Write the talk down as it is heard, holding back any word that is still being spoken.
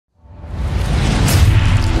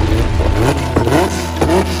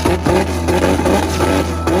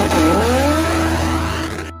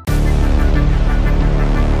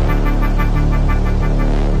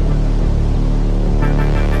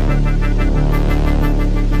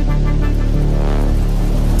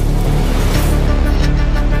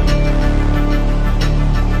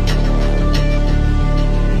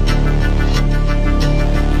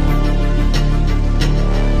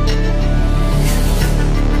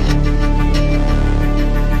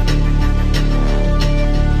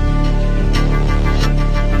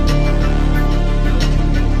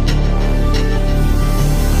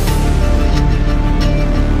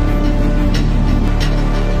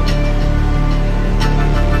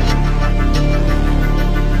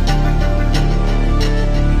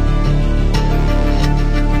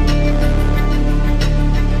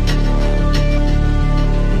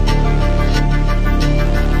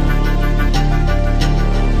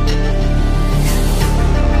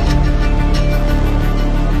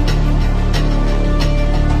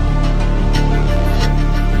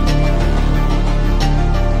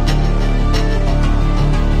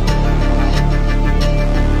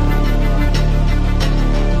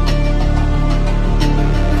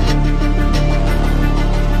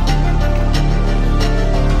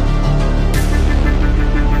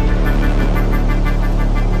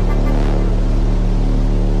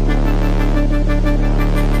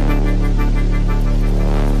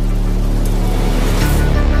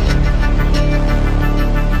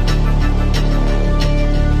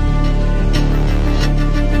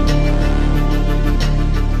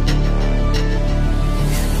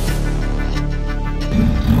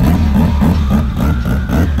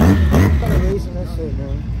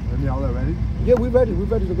ready? Yeah, we're ready. We're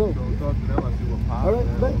ready to go. Go talk to them. I see what pops. All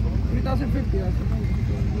right, bet. 3,050.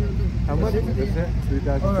 How much? That's it?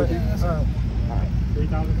 3,050? All right.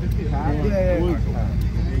 3,050?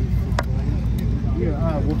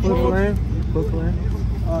 Yeah. We'll flip the lane. Flip the lane.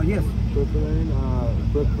 Yes. Flip the lane.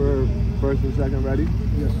 Flip for first and second ready.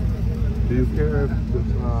 Yes. Do you care if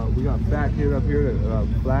we got Fat Kid up here,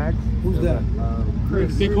 flags? Who's that?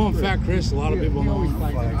 Chris. They call him Fat Chris. A lot of people know him.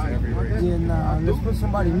 Yeah, nah, let's put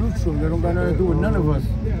somebody neutral. They don't got nothing to do with none of us.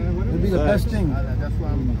 It'd be the best thing. That's why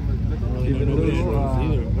I'm looking at nobody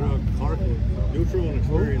either. But neutral and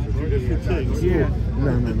experience are two different things. Yeah.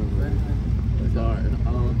 No. Sorry.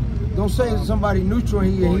 Don't say somebody neutral.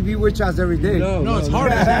 He be with us every day. No, it's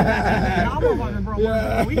hard. I'm wondering, bro.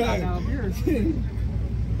 What we got now?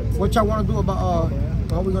 What y'all want to do about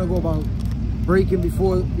how we gonna go about breaking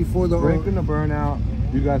before the breaking the burnout?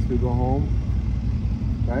 You guys could go home,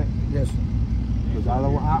 right? Yes. Because I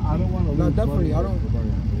don't want to lose. No, definitely. I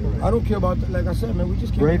don't care about like I said, man. We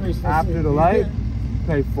just can't break race after the light.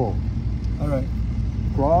 Pay full. All right.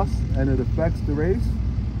 Cross and it affects the race.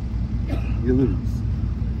 You lose.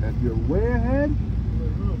 If you're way ahead,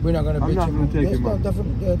 we're not gonna. I'm not gonna take your money.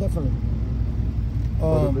 Definitely. Yeah, definitely.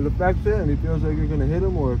 But if it affects it and he feels like you're gonna hit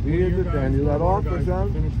him, or if he hits it, then you let off or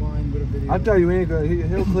something. I tell you, he ain't gonna.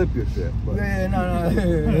 He'll clip your shit. But. Yeah, no.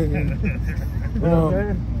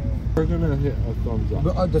 We're gonna hit a thumbs up.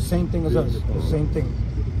 But, the same thing as us. The same thing.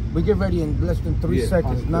 We get ready in less than 3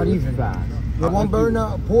 seconds. Not even. Fast. Yeah, one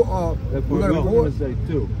burnout. We're gonna say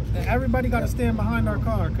 2. Everybody got to stand behind our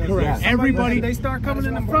car. Correct. Everybody. They start coming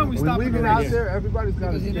in the front. We stop. When we get out there, everybody's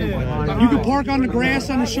got to stand behind. You can park on the grass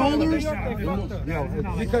on the shoulders.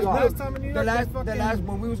 Because the last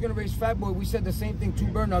when we was gonna race Fat Boy, we said the same thing. 2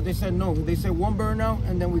 burnout. They said no. They said 1 burnout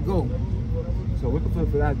and then we go. So we can flip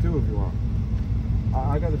for that too if you want.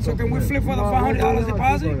 I got to. So can we flip for the $500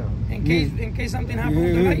 deposit in case something happens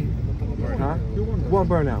with the light? Huh? 1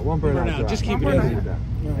 burnout. 1 burnout. Just keep it easy.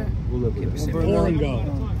 We'll live with it. Pour and go.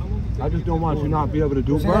 I just don't want you not be able to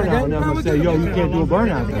do a burnout and then say, yo, you can't do a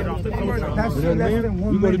burnout. You know what I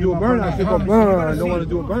mean? You got to do a burnout. I don't want to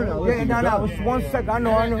do a burnout. Yeah, no, it's 1 second. I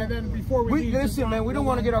know. Listen, man, we don't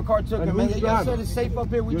want to get our car taken, man. Y'all said it's safe up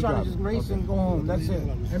here. We trying to just race and go home. That's it.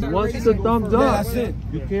 Once it's a thumbs up, that's it.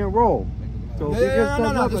 You can't roll. So if it gets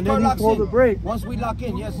thumbs up and then you pull the brake. Once we lock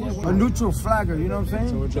in, yes. A neutral flagger, you know what I'm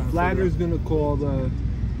saying? The flagger is going to call the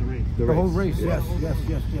whole race. Yes. Yeah,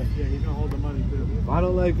 he's going to hold the money too. If I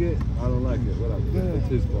don't like it, I don't like it. Whatever. Yeah. It's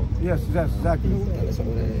his fault. Yes, that's exactly. You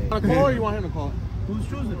want to call or you want him to call? Who's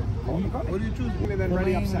choosing it? What are you choosing? And then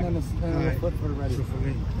ready up second. Flip for the ready.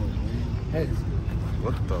 Heads.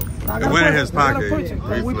 What the fuck? It went in his pocket.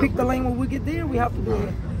 When we pick the lane when we get there, we have to do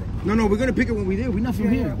it. No, we're gonna pick it when we're there. We're not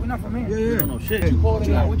from here. We're not from here. Yeah. No shit. What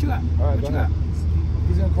you got? What you got? All right, What you got?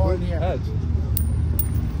 He's gonna call in the air. Heads.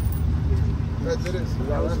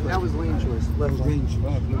 That was lane choice. Left lane choice.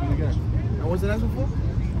 And what's the next one for?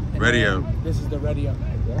 Radio. This is the radio.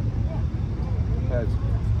 Heads.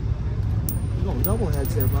 You going double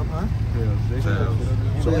heads here, Bob, huh?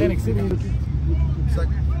 Yeah. So Atlantic City.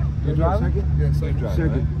 Second. You driving? Second? Yeah, second.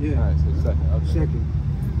 Second. Yeah. All right, so second. Okay. Second.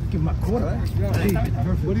 Give my quarter.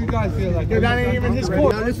 What do you guys feel like? That ain't even his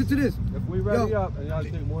quarter. Now listen to this. If we ready up and y'all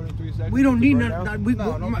take more than 3 seconds, We don't need right nothing.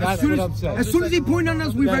 That's what I'm saying. As soon as they point on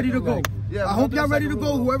us, we ready to go. Yeah, I hope y'all ready to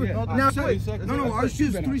go. Whoever. Now, say. No, our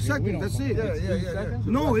shit's 3 seconds. That's it. Yeah.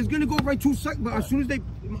 No, it's gonna go right 2 seconds. But as soon as they,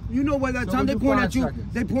 you know, by that time they point at you,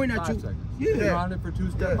 they point at you. You're on it for 2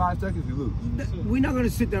 steps, 5 seconds, you lose. We're not gonna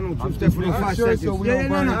sit down on 2 steps for 5 sure, seconds. so we don't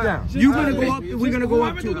burn it down. You're gonna go up. We're gonna go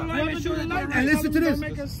up too. And And listen to this.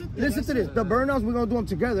 Listen to this. The burnouts, we're gonna do them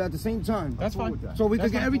together at the same time. That's fine. So we can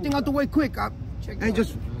get everything out the way quick. And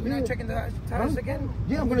just. You're not checking the tires again?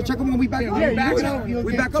 Yeah, I'm gonna check them when we back up. We back up.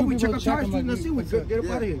 We back up. We check our tires. Let's see. We get up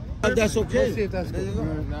out of here. That's okay. Let's see if that's good.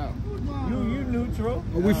 You neutral.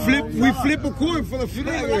 We flip a coin for the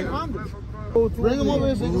flag. Bring them over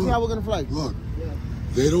here so you can see how we're gonna fly. Look,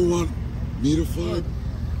 they don't want me to fight.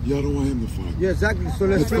 Y'all don't want him to fight. Yeah, exactly. So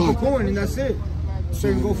let's flip a coin and that's it. So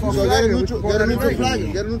you can go for So get a neutral flagger.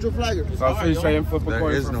 Get a neutral flagger. So I'll say straight and flip a coin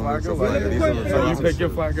There is for no flagger. neutral flagger. These are the So you flags. pick your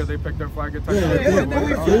flagger, they pick their flagger. They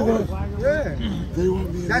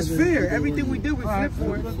want me. That's fair. Everything we do, we flip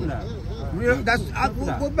for it. That's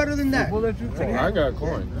what better than that? We'll let you take it. I got a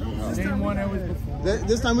coin. Same one that was before.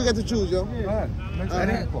 This time we get to choose, yo. Heads.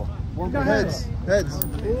 Oh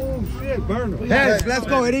shit, burn us. Heads, let's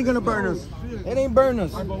go. It ain't gonna burn us. It ain't burn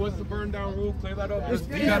us. But what's the burn down rule? Clear that up.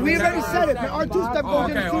 Yeah, we already said it. Our 2-step goes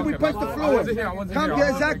in as soon as we punch the floor. Come,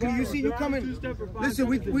 yeah, exactly. You see, you coming. Listen,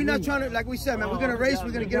 we're not trying to, like we said, man. We're gonna race.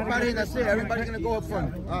 We're gonna get up out of here. That's it. Everybody's gonna go up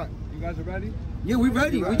front. All right. You guys are ready? Yeah, we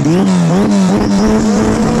ready.